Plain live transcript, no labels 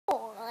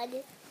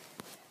God.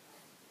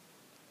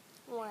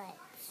 What?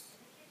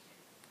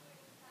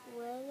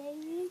 What are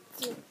you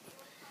doing?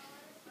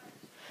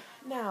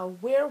 Now,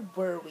 where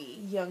were we,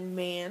 young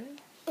man?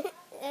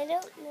 I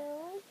don't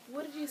know.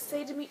 What did you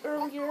say to me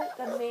earlier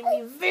that made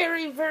me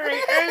very,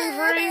 very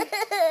angry?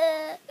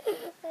 I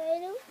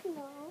don't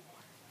know.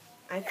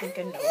 I think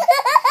I know.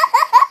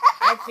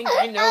 I think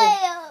I know.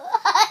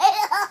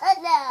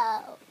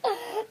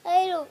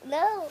 I don't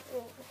know.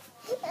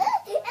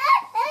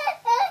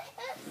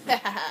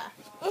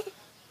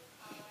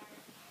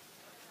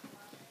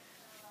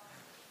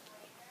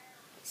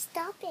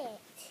 Stop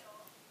it.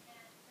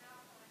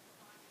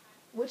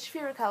 What's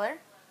your favorite color?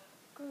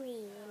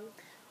 Green.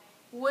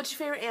 What's your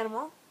favorite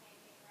animal?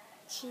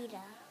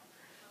 Cheetah.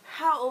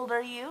 How old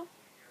are you?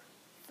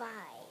 5.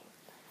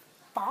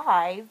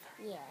 5?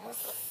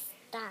 Yes.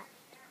 Stop.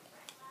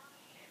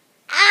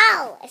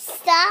 Ow!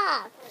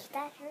 Stop!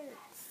 That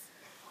hurts.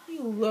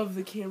 You love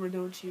the camera,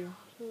 don't you?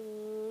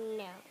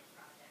 No.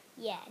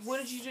 Yes. What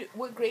did you do?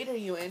 What grade are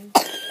you in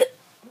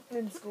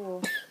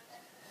school?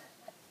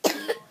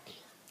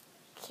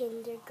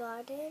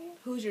 Kindergarten.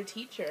 Who's your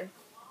teacher?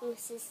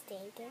 Mrs.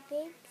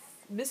 Stinkervigs.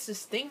 Mrs.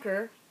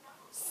 Stinker.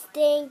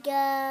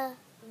 Stinkervigs.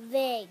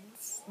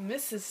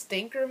 Mrs.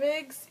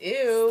 Stinkervigs?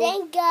 Ew.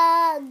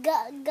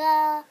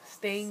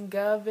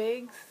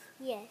 Stinkervigs?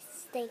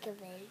 Yes,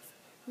 Stinkervigs.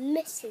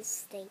 Mrs.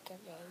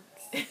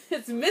 Stinkervigs.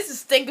 It's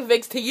Mrs.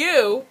 Stinkervigs to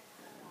you.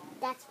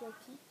 That's my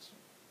teacher.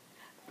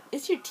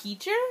 It's your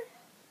teacher?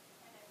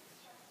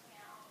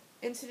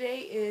 And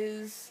today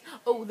is,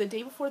 the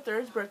day before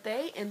Third's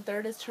birthday, and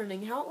Third is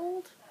turning how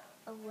old?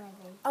 11.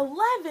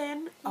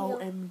 11? Yeah.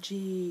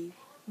 OMG.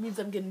 Means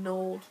I'm getting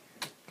old.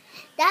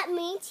 That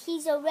means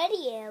he's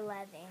already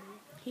 11.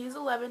 He's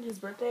 11, his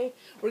birthday.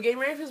 We're getting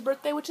ready for his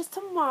birthday, which is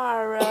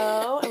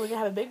tomorrow, and we're going to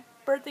have a big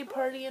birthday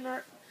party in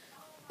our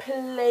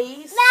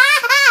place.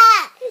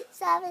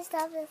 Stop it.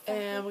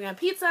 And we're going to have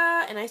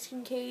pizza and ice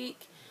cream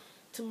cake.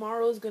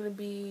 Tomorrow is going to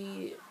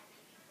be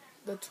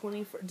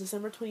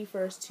December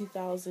 21st,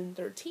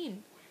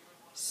 2013.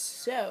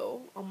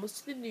 So, almost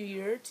to the new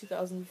year,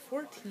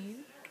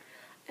 2014.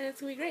 And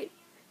it's going to be great.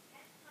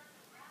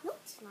 No,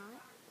 it's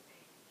not.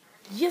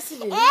 Yes,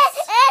 it is.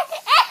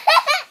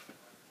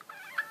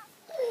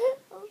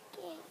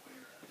 Okay.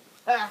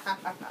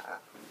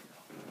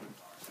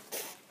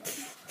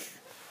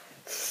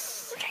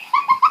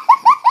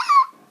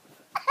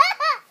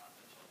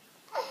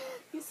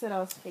 You said I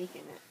was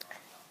faking it.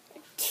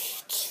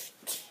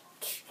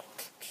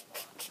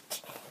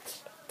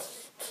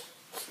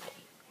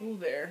 Ooh,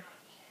 there.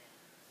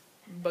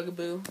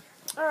 Bugaboo.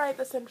 Alright,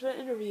 that's time for the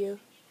interview.